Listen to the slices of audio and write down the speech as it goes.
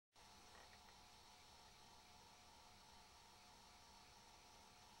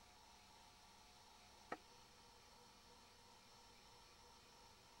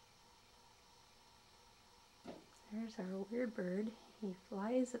There's our weird bird. He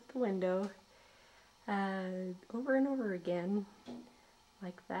flies at the window over and over again,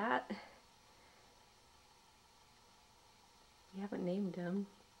 like that. We haven't named him,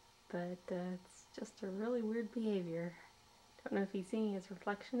 but it's just a really weird behavior. Don't know if he's seeing his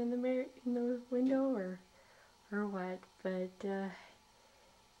reflection in the mirror, in the window, or what, but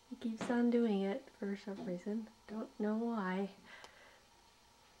he keeps on doing it for some reason. Don't know why.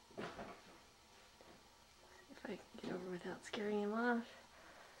 If I can get over without scaring him off.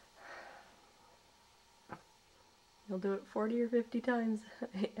 He'll do it 40 or 50 times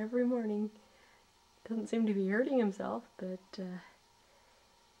every morning. Doesn't seem to be hurting himself, but it's a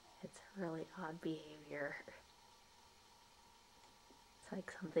really odd behavior. It's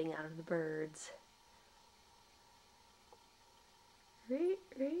like something out of the birds. Right.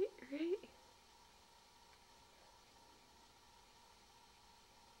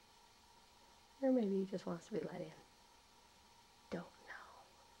 Or maybe he just wants to be let in. Don't know.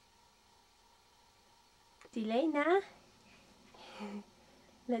 It's Elaina.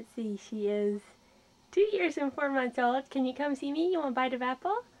 Let's see, she is 2 years and 4 months old. Can you come see me? You want a bite of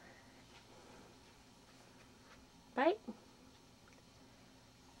apple? Bite?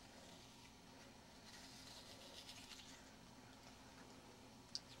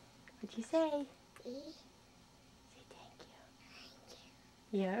 What'd you say? Say thank you. Thank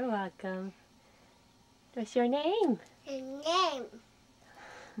you. You're welcome. What's your name? Name.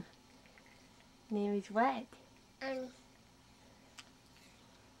 Name is what?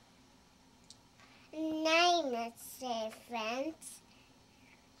 Name is different.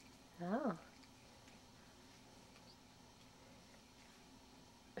 Oh.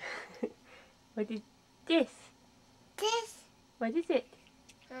 What is this? This. What is it?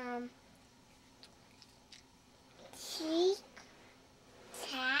 Cheek.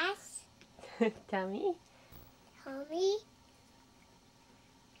 Chest. Tummy? Tummy.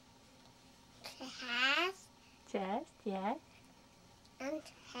 Chest. Chest, yes. And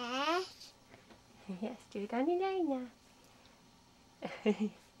head. Yes, do it on Elaina.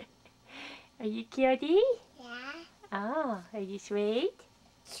 Are you cutie? Yeah. Oh, are you sweet?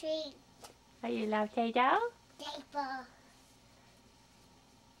 Sweet. Are you love Tato? Diaper.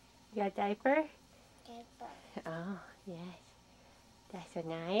 You got a diaper? Diaper. Oh, yes. That's so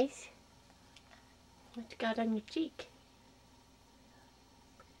nice. What you got on your cheek?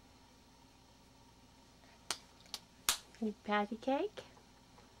 Any patty cake?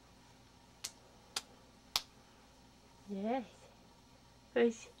 Yes.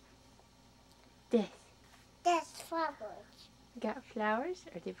 Who's this? That's flowers. Got flowers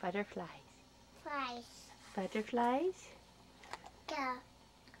or the butterflies? Flies. Butterflies? Go.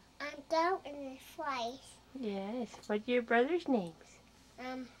 And go in the flies. Yes. What are your brothers' names?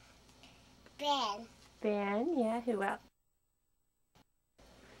 Ben. Ben, yeah. Who else?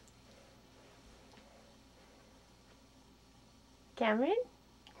 Cameron?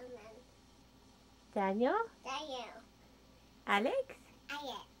 And then Daniel? Daniel. Alex?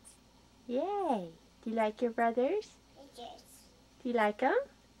 Alex. Yay! Do you like your brothers? Yes. Do you like them?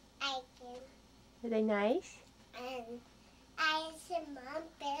 I can. Are they nice? And I said, Mom,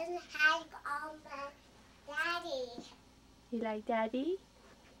 Ben had all my daddy. You like Daddy?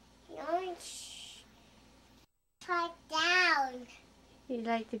 No, put down. You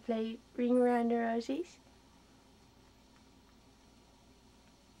like to play Ring Around the Rosies?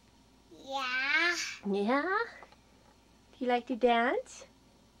 Yeah. Yeah? Do you like to dance?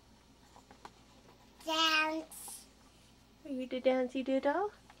 Dance. Are you the dancey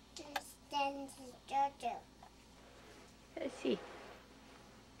doodle? Dance, Jojo. Let's see.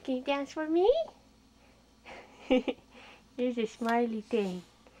 Can you dance for me? Here's a smiley thing.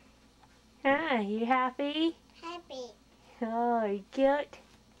 Ah, you happy? Happy. Oh, you cute?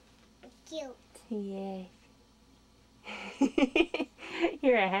 Cute. Yes.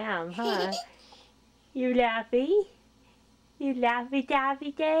 You're a ham, huh? You laughy? You laughy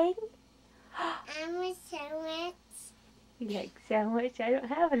daffy thing? I'm a sandwich. You like sandwich? I don't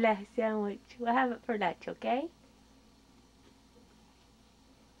have a last sandwich. We'll have it for lunch, okay?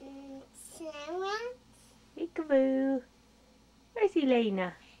 Sandwich. Peekaboo. Where's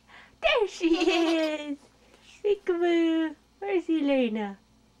Elaina? There she is! Peekaboo. Where's Elaina?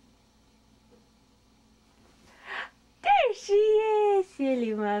 There she is!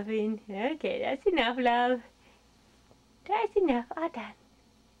 Silly muffin. Okay, that's enough, love. That's enough. All done.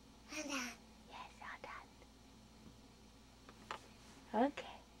 All done. Yes, all done.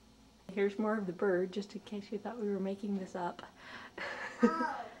 Okay. Here's more of the bird, just in case you thought we were making this up.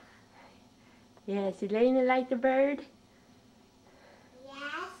 Oh. Yes, Elaina like the bird?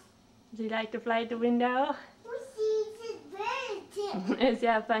 Yes. Does he like to fly at the window? Pussy. it. Is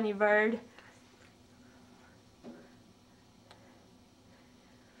that a funny bird?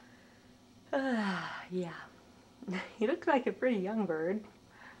 Yeah. He looks like a pretty young bird.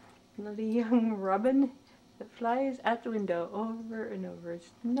 Not a young robin that flies at the window over and over.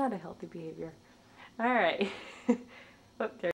 It's not a healthy behavior. Alright. Oh, there.